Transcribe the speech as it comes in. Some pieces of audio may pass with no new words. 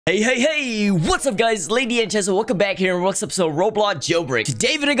Hey, what's up guys, lady and gentlemen, welcome back here in Roblox episode Roblox Jailbreak.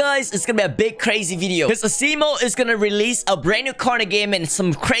 Today video guys, it's gonna be a big crazy video because Asimo is gonna release a brand new car in the game and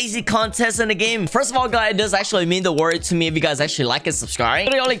some crazy contests in the game. First of all guys, it does actually mean the word to me if you guys actually like and subscribe.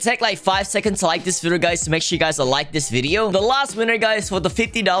 It'll only take like 5 seconds to like this video guys, so make sure you guys like this video. The last winner guys for the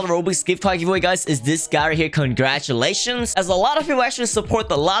 $50 Robux gift card giveaway guys is this guy right here. Congratulations. As a lot of people actually support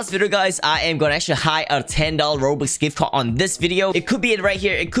the last video guys, I am gonna actually hide a $10 Robux gift card on this video. It could be it right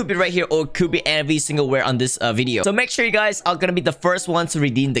here, it could be right here, or it could be every single where on this video. So make sure you guys are gonna be the first one to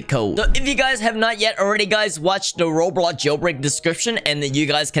redeem the code. So if you guys have not yet already guys watched the Roblox Jailbreak description, and then you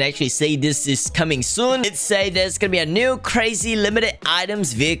guys can actually say this is coming soon. It say there's gonna be a new crazy limited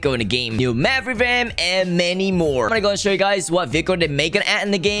items vehicle in the game, new map revamp, and many more. I'm gonna go and show you guys what vehicle they're making at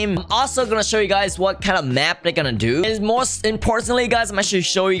in the game. I'm also gonna show you guys what kind of map they're gonna do, and most importantly guys, I'm actually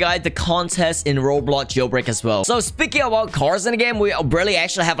show you guys the contest in Roblox Jailbreak as well. So speaking about cars in the game, we really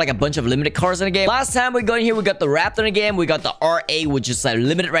actually have like a bunch of limited cars in the game. Last time we got in here, we got the Raptor in the game, we got the RA, which is like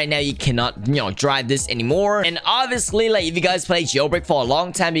limited right now. You cannot, drive this anymore. And obviously, like if you guys play Jailbreak for a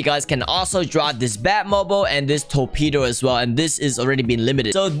long time, you guys can also drive this Batmobile and this Torpedo as well, and this is already been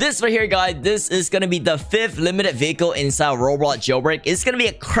limited. So this right here guys, this is gonna be the 5th limited vehicle inside Roblox Jailbreak. It's gonna be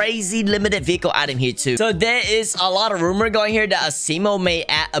a crazy limited vehicle item here too. So there is a lot of rumor going here that Asimo may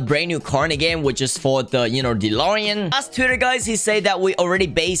add a brand new car in the game, which is for the DeLorean. Last Twitter guys, he said that we already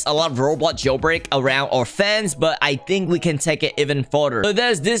based a lot of Roblox Jailbreak around our fans, but I think we can take it even further. So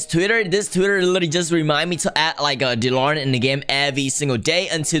there's this Twitter literally just remind me to add like a DeLorean in the game every single day,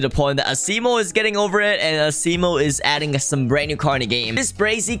 until the point that Asimo is getting over it and Asimo is adding some brand new car in the game. This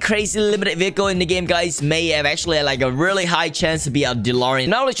crazy limited vehicle in the game guys may have actually like a really high chance to be a DeLorean.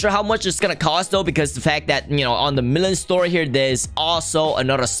 Not really sure how much it's gonna cost though, because the fact that on the million store here, there's also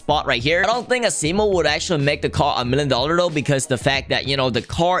another spot right here. I don't think Asimo would actually make the car $1 million though, because the fact that the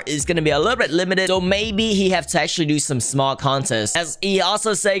car is gonna be a little bit limited, so maybe he have to actually do some small contests. As he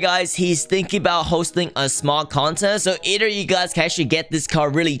also say guys, he's thinking about hosting a small contest, so either you guys can actually get this car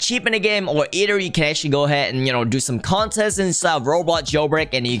really cheap in the game, or either you can actually go ahead and do some contests inside of Roblox Jailbreak,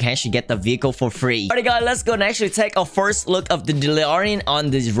 and you can actually get the vehicle for free. Alright guys, let's go and actually take a first look of the DeLorean on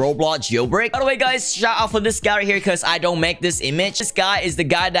this Roblox Jailbreak. By the way guys, shout out for this guy right here, because I don't make this image. This guy is the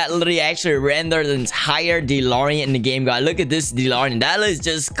guy that literally actually rendered the entire DeLorean in the game guys. Look at this DeLorean, that is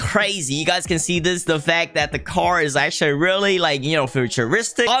just crazy. You guys can see this, the fact that the car is actually really like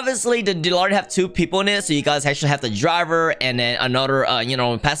futuristic. Obviously the DeLorean have 2 people in it, so you guys actually have the driver and then another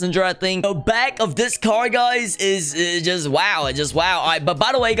passenger I think. The back of this car guys is just wow. Alright, but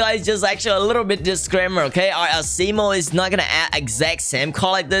by the way guys, just actually a little bit disclaimer, okay? Alright, Asimo is not gonna add exact same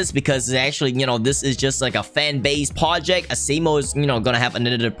car like this, because it's actually this is just like a fan-based project. Asimo is gonna have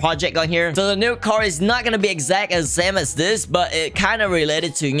another project on here, so the new car is not gonna be exact as same as this, but it kind of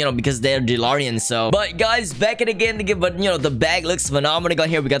related to because they're DeLorean. So but guys, back in the game, but the bag looks phenomenal on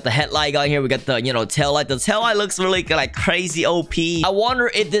here. We got the headlight on here, we got the tail light. The tail light looks really like crazy OP. I wonder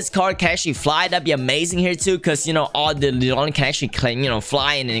if this car can actually fly. That'd be amazing here too, because all the DeLorean can actually climb,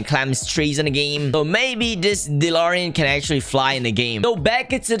 fly and climb trees in the game. So maybe this DeLorean can actually fly in the game. So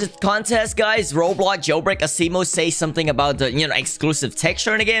back into the contest guys, Roblox Jailbreak, Asimo say something about the exclusive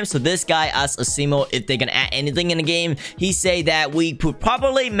texture in the game. So this guy asked Asimo if they can add anything in the game. He say that we could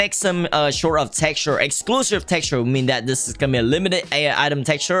probably make some sort of texture, exclusive texture, mean that this is gonna be a limited item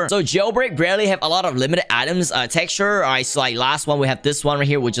texture. So Jailbreak barely have a lot of limited items texture. Alright, so like last one we have this one right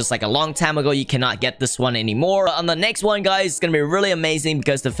here, which is like a long time ago. You cannot get this one anymore. But on the next one guys, it's gonna be really amazing,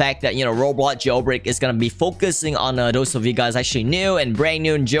 because the fact that Roblox Jailbreak is gonna be focusing on those of you guys actually new and brand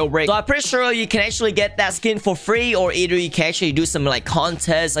new in Jailbreak. So I'm pretty sure you can actually get that skin for free, or either you can actually do some like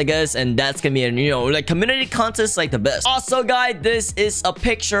contests I guess, and that's gonna be a like community contest like the best. Also guys, this is a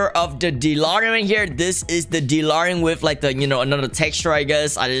picture of the DeLorean here. This is the DeLorean with like the another texture I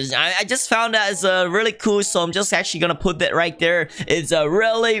guess. I just found that it's really cool, so I'm just actually gonna put that right there. It's a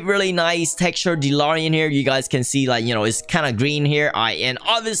really nice texture DeLorean here. You guys can see like it's kind of green here. Alright, and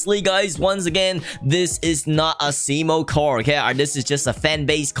obviously guys, once again, this is not a Asimo car, okay? Alright, this is just a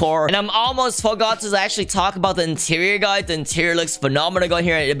fan-based car. And I'm almost forgot to actually talk about the interior guys. The interior looks phenomenal on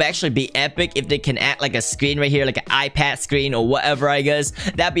here. It'd actually be epic if they can add like a screen right here, like an iPad screen or whatever I guess.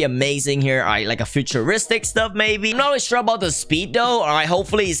 That'd be amazing here. Alright, like a futuristic stuff maybe. I'm not really sure about the speed though. Alright,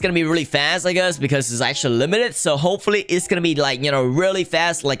 hopefully it's gonna be really fast I guess, because it's actually limited. So hopefully it's gonna be like really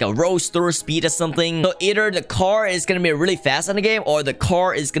fast, like a roadster speed or something. So either the car is gonna be really fast in the game, or the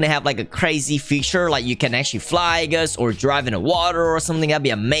car is gonna have like a crazy feature, like you can actually fly I guess, or drive in the water or something. That'd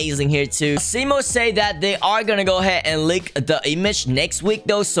be amazing here too. Asimo say that they are gonna go ahead and leak the image next week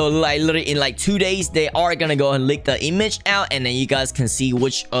though. So like literally in like 2 days they are gonna go and leak the image out, and then you guys can see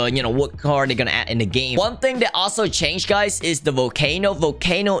which what car they're gonna add in the game. One thing that also changed, guys, is the volcano.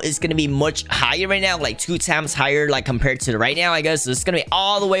 Volcano is gonna be much higher right now, like 2 times higher, like compared to right now, I guess. So it's gonna be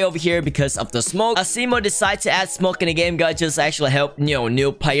all the way over here because of the smoke. Asimo decided to add smoke in the game, guys, just actually help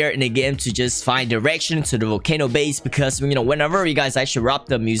new player in the game to just find direction to the volcano base, because whenever you guys actually rob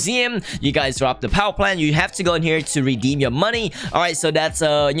the museum, you guys rob the power plant, you have to go in here to redeem your money. All right, so that's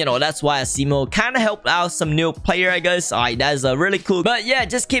that's why Asimo kind of helped out some new player, I guess. All right, that's really cool. But yeah,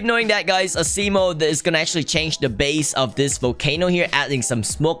 just keep knowing that, guys. Asimo is gonna actually change the base of this volcano here, adding some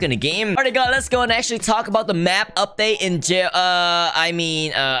smoke in the game. All right, guys, let's go and actually talk about the map update in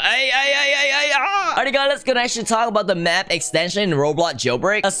Alright, guys, let's go and actually talk about the map extension in Roblox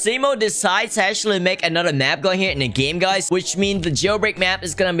Jailbreak. Asimo decides to actually make another map going here in the game, guys, which means the jailbreak map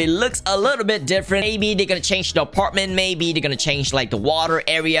is gonna be looks a little bit different. Maybe they're gonna change the apartment, maybe they're gonna change like the water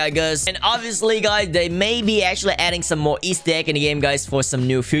area, I guess. And obviously, guys, they may be actually adding some more Easter egg in the game, guys, for some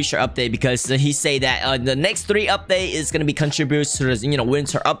new future update, because he say that the next 3 update is gonna be contributes to the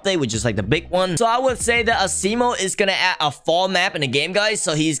winter update, which is like the big one. So I would say that Asimo is gonna add a fall map in the game, guys.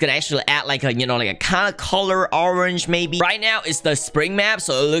 So he's gonna actually add like a like a kind of color orange, maybe. Right now it's the spring map,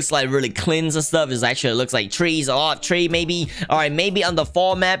 so it looks like really clean and stuff. It actually looks like trees, a lot of tree, maybe. All right, maybe on the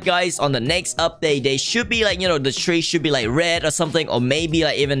fall map, guys, on the next update, they should be like the tree should be like red or something, or maybe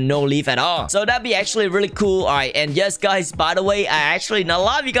like even no leaf at all. So that'd be actually really cool. All right, and yes, guys, by the way, a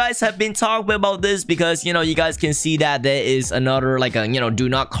lot of you guys have been talking about this, because you guys can see that there is another like a do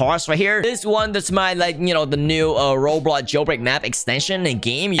not cross right here. This one, that's my like the new Roblox Jailbreak map extension in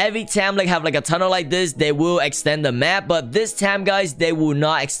game. Every time like have like a tunnel like this, they will extend the map, but this time, guys, they will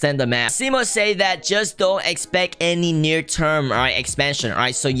not extend the map. Simo say that just don't expect any near-term expansion. All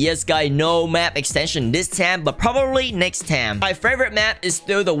right, so yes, guys, no map extension this time, but probably next time. My favorite map is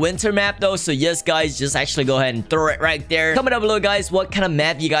still the winter map though, so yes, guys, just actually go ahead and throw it right there. Comment down below, guys, what kind of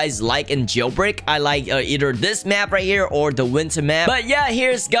map you guys like in Jailbreak. I like either this map right here or the winter map. But yeah,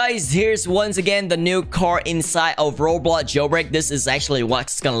 here's once again the new car inside of Roblox Jailbreak. This is actually what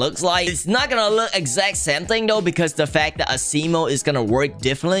it's gonna look like. It's not gonna look exact same thing though, because the fact that Asimo is gonna work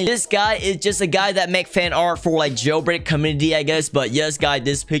differently. This guy is just a guy that make fan art for like Jailbreak community, I guess. But yes, guys,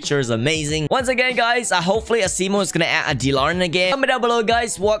 this picture is amazing. Once again, guys, hopefully Asimo is gonna add a DeLorean again. Comment down below,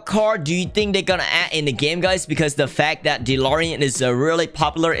 guys, what car do you think they're gonna add in the game, guys, because the fact that DeLorean is really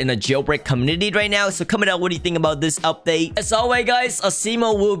popular in the Jailbreak community right now. So comment down what do you think about this update. As always, guys,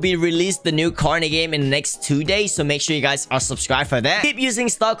 Asimo will be released the new car in the game in the next 2 days, so make sure you guys are subscribed for that. Keep using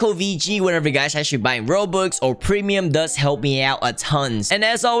star code VG whenever you guys actually buying Robux or premium, does help me out a ton. And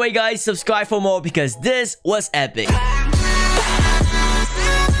as always, guys, subscribe for more, because this was epic.